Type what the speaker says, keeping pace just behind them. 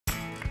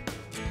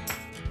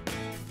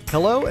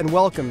Hello and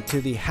welcome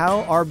to the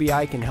How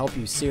RBI Can Help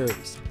You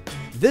series.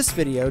 This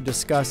video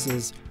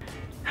discusses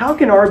how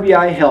can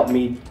RBI help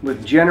me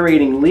with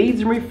generating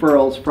leads and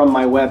referrals from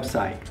my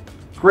website?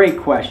 Great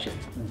question.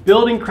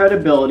 Building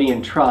credibility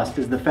and trust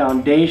is the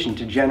foundation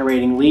to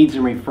generating leads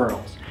and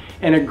referrals.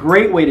 And a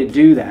great way to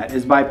do that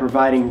is by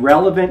providing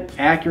relevant,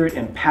 accurate,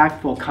 and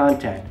impactful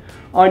content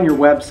on your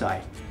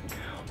website.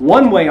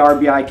 One way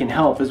RBI can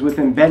help is with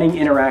embedding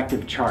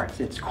interactive charts.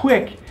 It's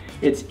quick,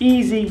 it's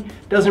easy,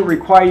 doesn't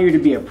require you to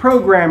be a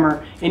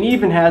programmer, and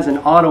even has an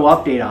auto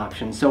update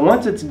option. So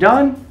once it's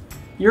done,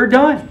 you're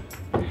done.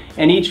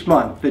 And each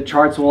month, the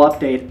charts will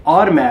update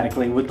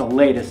automatically with the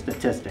latest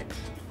statistics.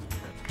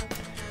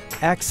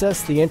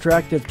 access the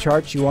interactive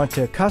charts you want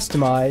to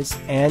customize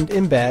and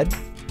embed.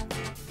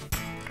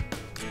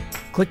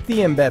 Click the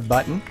Embed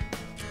button.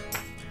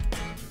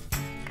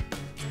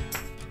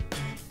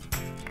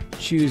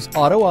 Choose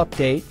Auto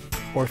Update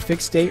or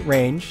Fixed Date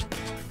Range.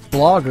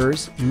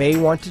 Bloggers may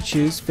want to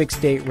choose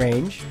Fixed Date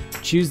Range.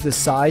 Choose the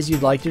size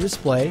you'd like to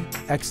display,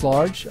 X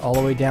large all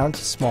the way down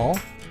to small.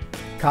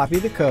 Copy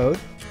the code.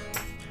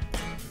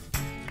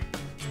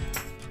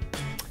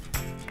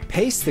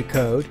 Paste the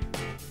code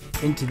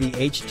into the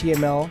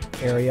HTML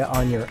area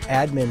on your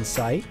admin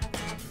site.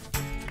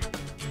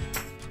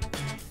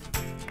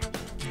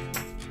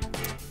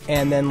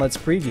 And then let's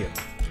preview.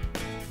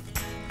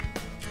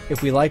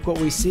 If we like what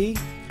we see,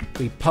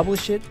 we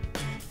publish it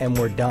and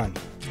we're done.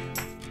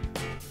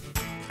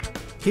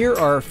 Here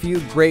are a few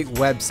great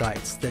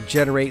websites that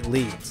generate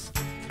leads.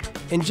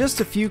 In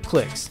just a few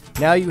clicks,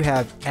 now you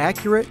have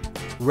accurate,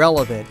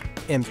 relevant,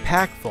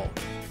 impactful,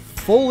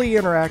 fully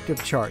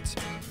interactive charts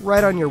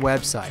right on your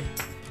website.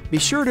 Be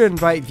sure to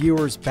invite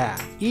viewers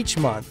back each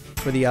month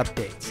for the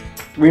updates.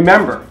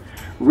 Remember,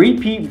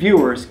 repeat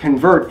viewers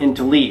convert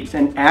into leads,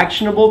 and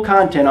actionable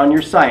content on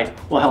your site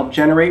will help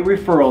generate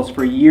referrals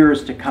for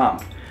years to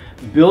come.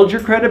 Build your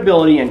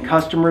credibility and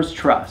customers'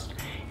 trust,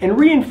 and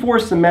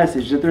reinforce the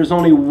message that there's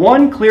only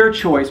one clear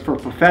choice for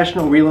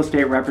professional real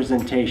estate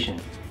representation: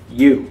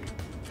 you.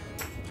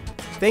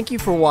 Thank you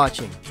for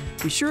watching.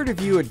 Be sure to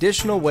view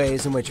additional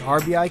ways in which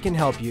RBI can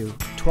help you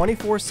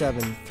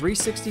 24/7,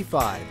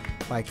 365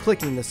 by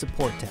clicking the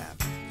Support tab.